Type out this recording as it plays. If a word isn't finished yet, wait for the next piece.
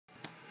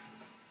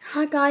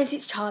Hi guys,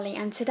 it's Charlie,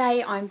 and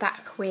today I'm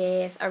back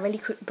with a really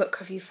quick book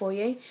review for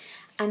you.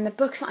 And the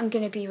book that I'm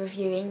going to be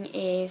reviewing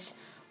is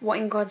What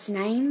in God's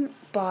Name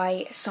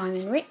by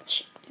Simon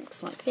Rich. It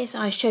looks like this,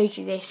 and I showed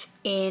you this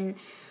in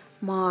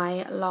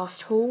my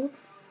last haul.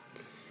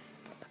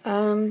 So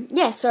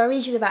I'll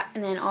read you the back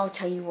and then I'll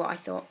tell you what I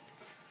thought.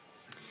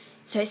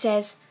 So it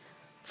says,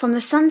 "From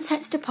the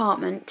Sunsets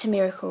Department to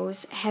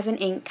Miracles, Heaven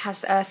Inc.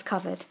 has the earth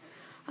covered.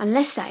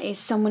 Unless that is,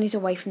 someone is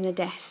away from the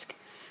desk.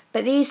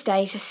 But these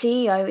days, the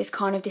CEO is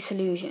kind of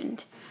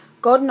disillusioned.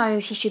 God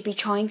knows he should be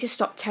trying to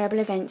stop terrible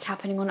events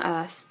happening on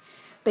Earth,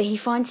 but he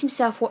finds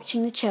himself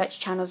watching the church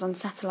channels on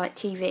satellite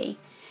TV.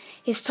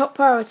 His top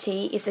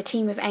priority is the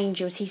team of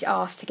angels he's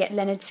asked to get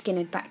Leonard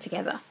Skinner back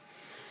together.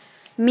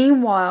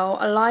 Meanwhile,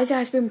 Eliza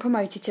has been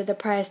promoted to the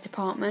prayers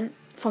department,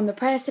 from the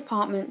prayers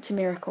department to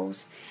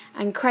miracles,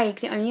 and Craig,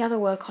 the only other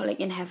workaholic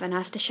in heaven,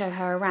 has to show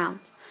her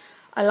around.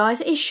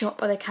 Eliza is shocked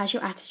by the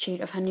casual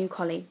attitude of her new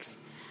colleagues,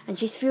 and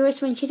she's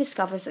furious when she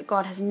discovers that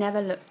God has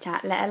never looked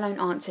at, let alone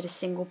answered, a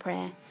single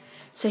prayer.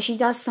 So she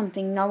does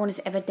something no one has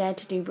ever dared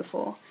to do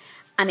before,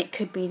 and it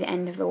could be the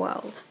end of the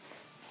world."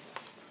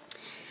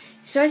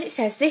 So as it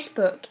says, this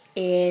book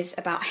is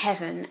about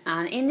heaven,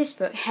 and in this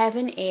book,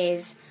 heaven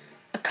is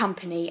a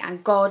company,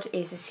 and God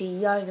is the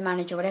CEO, the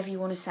manager, whatever you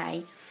want to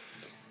say.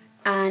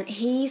 And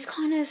he's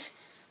kind of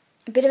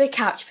a bit of a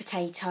couch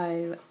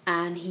potato,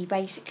 and he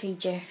basically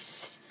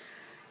just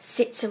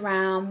sits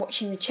around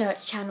watching the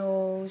church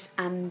channels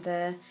and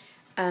the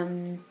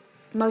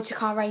motor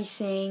car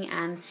racing,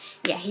 and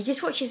he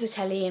just watches the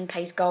telly and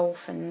plays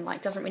golf and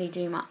doesn't really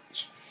do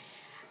much.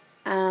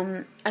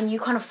 And you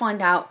kind of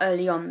find out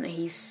early on that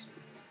he's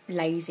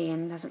lazy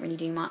and doesn't really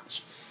do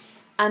much.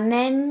 And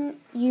then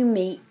you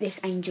meet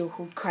this angel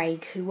called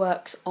Craig, who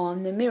works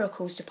on the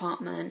miracles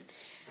department,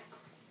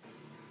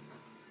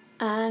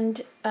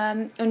 and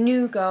a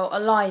new girl,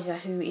 Eliza,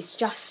 who is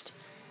just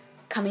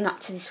coming up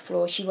to this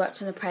floor. She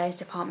worked on the prayers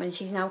department, and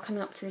she's now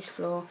coming up to this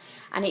floor,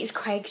 and it's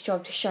Craig's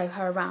job to show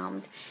her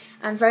around.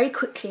 And very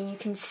quickly you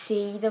can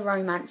see the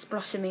romance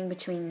blossoming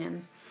between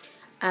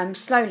them,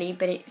 slowly,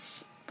 but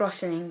it's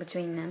blossoming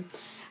between them.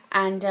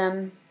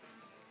 And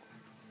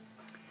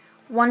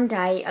one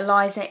day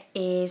Eliza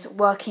is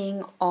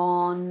working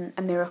on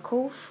a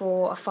miracle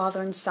for a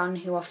father and son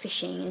who are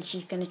fishing, and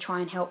she's going to try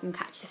and help them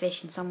catch the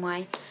fish in some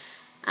way.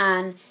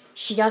 And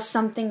she does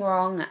something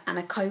wrong, and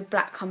a code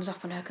black comes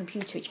up on her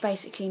computer, which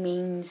basically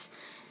means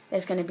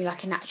there's going to be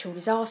a natural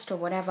disaster or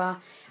whatever,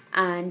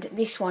 and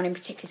this one in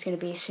particular is going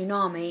to be a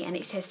tsunami, and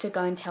it says to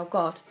go and tell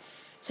God.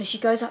 So she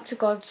goes up to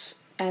God's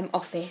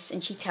office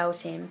and she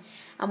tells him,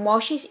 and while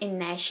she's in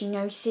there, she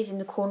notices in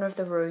the corner of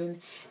the room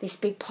this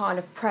big pile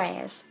of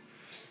prayers.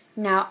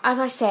 Now, as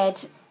I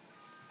said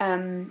a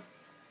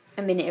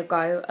minute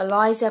ago,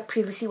 Eliza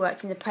previously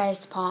worked in the prayers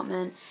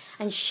department,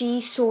 and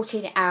she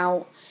sorted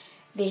out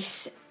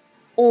this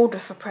order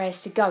for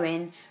prayers to go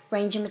in,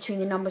 ranging between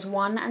the numbers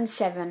 1 and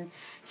 7.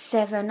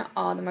 7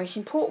 are the most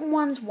important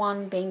ones,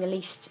 1 being the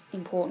least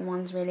important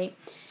ones, really.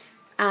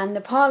 And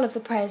the pile of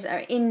the prayers that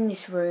are in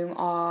this room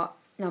are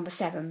number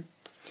 7.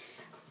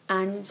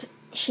 And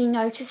she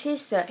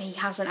notices that he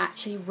hasn't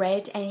actually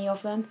read any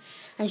of them.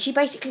 And she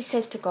basically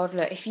says to God,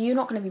 look, if you're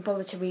not going to be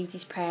bothered to read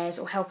these prayers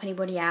or help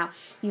anybody out,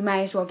 you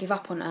may as well give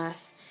up on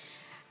Earth.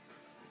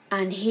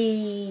 And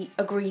he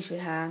agrees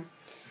with her,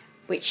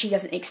 which she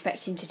doesn't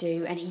expect him to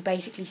do, and he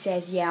basically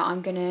says,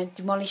 I'm going to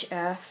demolish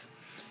Earth,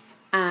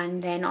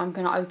 and then I'm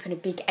going to open a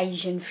big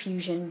Asian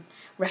fusion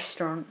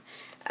restaurant.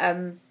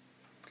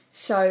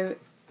 So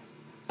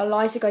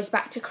Eliza goes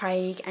back to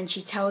Craig, and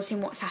she tells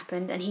him what's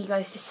happened, and he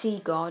goes to see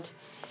God,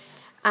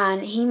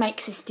 and he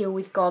makes this deal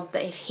with God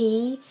that if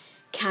he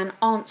can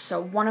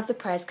answer one of the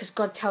prayers, because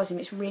God tells him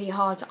it's really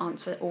hard to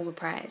answer all the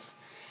prayers,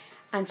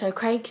 and so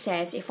Craig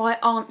says, if I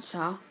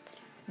answer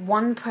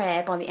one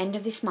prayer by the end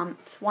of this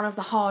month, one of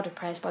the harder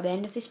prayers by the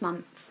end of this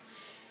month,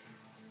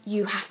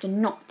 you have to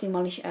not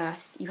demolish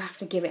Earth. You have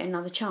to give it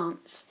another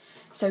chance.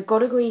 So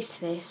God agrees to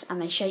this, and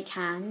they shake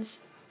hands.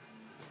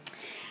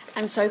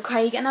 And so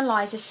Craig and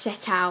Eliza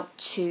set out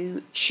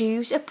to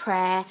choose a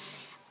prayer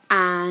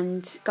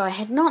and go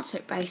ahead and answer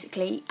it,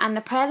 basically. And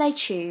the prayer they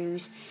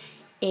choose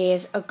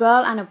is a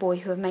girl and a boy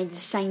who have made the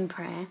same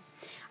prayer.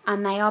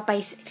 And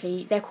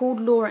they're called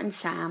Laura and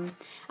Sam.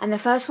 And the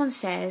first one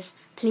says,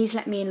 "Please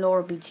let me and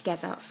Laura be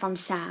together," from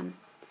Sam.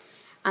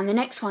 And the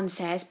next one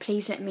says,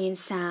 "Please let me and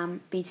Sam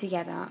be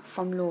together,"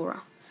 from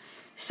Laura.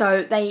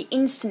 So they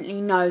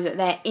instantly know that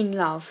they're in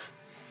love.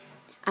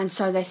 And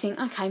so they think,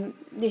 okay,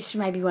 this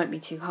maybe won't be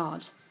too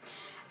hard.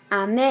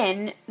 And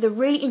then the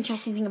really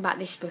interesting thing about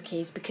this book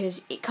is,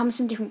 because it comes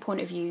from different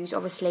point of views,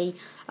 obviously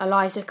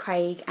Eliza,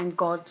 Craig and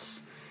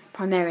God's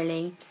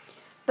primarily.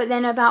 But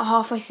then about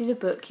halfway through the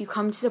book, you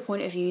come to the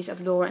point of views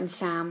of Laura and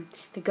Sam,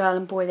 the girl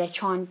and boy they're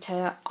trying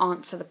to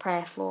answer the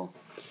prayer for.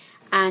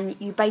 And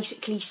you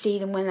basically see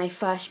them when they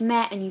first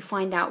met, and you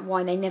find out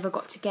why they never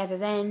got together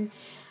then.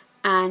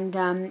 And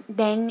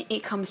then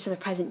it comes to the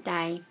present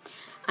day,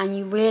 and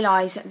you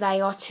realise that they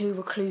are two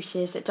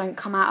recluses that don't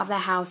come out of their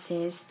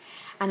houses.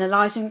 And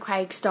Eliza and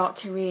Craig start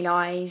to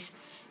realise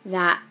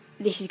that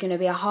this is going to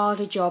be a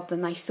harder job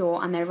than they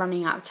thought, and they're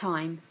running out of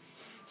time.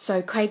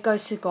 So Craig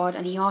goes to God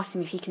and he asks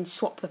him if he can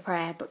swap the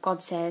prayer, but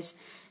God says,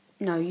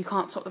 no, you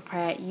can't swap the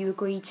prayer. You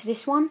agreed to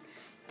this one.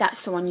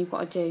 That's the one you've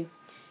got to do.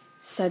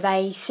 So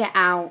they set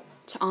out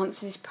to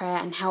answer this prayer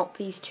and help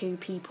these two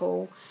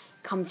people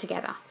come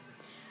together.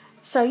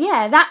 So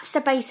yeah, that's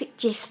the basic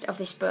gist of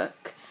this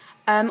book.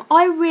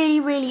 I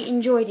really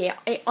enjoyed it.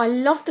 I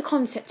love the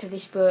concept of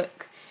this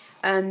book,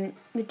 the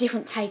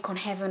different take on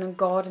heaven and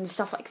God and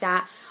stuff like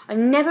that. I've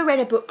never read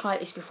a book like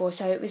this before,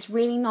 so it was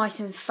really nice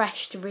and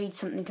fresh to read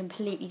something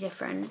completely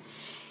different.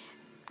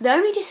 The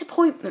only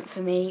disappointment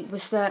for me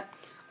was that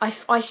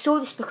I saw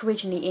this book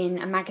originally in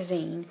a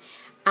magazine,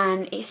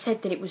 and it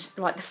said that it was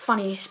like the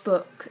funniest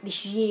book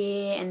this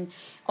year, and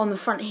on the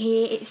front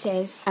here it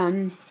says, I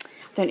don't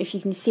know if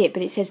you can see it,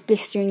 but it says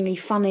blisteringly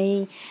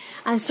funny,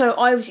 and so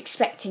I was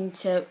expecting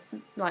to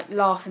like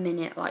laugh a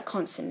minute, like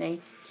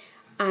constantly,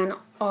 and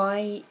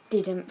I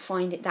didn't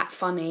find it that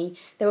funny.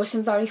 There were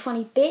some very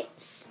funny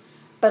bits,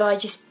 but I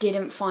just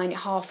didn't find it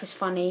half as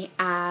funny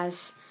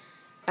as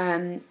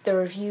the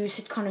reviews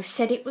had kind of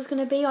said it was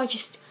going to be.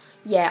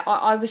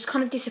 I was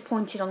kind of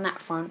disappointed on that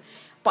front.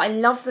 But I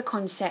love the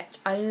concept,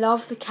 I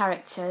love the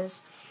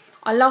characters,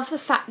 I love the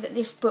fact that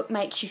this book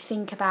makes you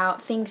think about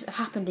things that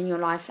have happened in your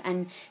life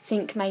and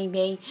think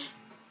maybe,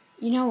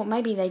 you know what,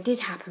 maybe they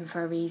did happen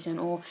for a reason,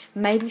 or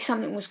maybe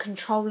something was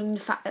controlling the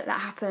fact that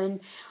that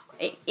happened.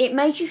 It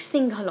made you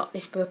think a lot,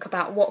 this book,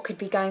 about what could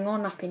be going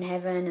on up in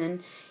heaven,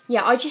 and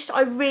yeah,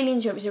 I really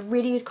enjoyed it. It was a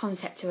really good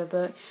concept to a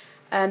book,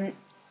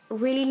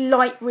 really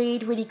light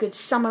read, really good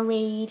summer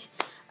read,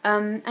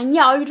 and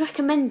yeah, I would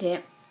recommend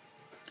it.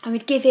 I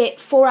would give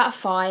it 4 out of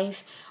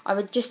 5. I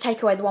would just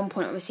take away the 1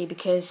 point, obviously,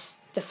 because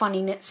the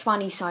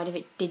funny side of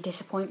it did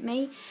disappoint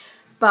me.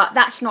 But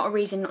that's not a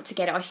reason not to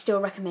get it. I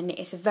still recommend it.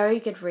 It's a very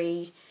good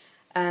read,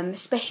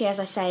 especially, as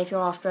I say, if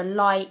you're after a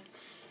light,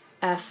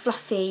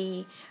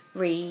 fluffy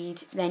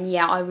read, then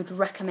yeah, I would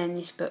recommend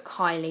this book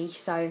highly.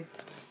 So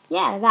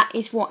yeah, that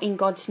is What in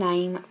God's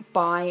Name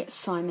by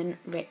Simon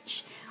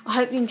Rich. I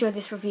hope you enjoyed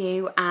this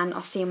review, and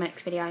I'll see you in my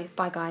next video.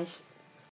 Bye guys.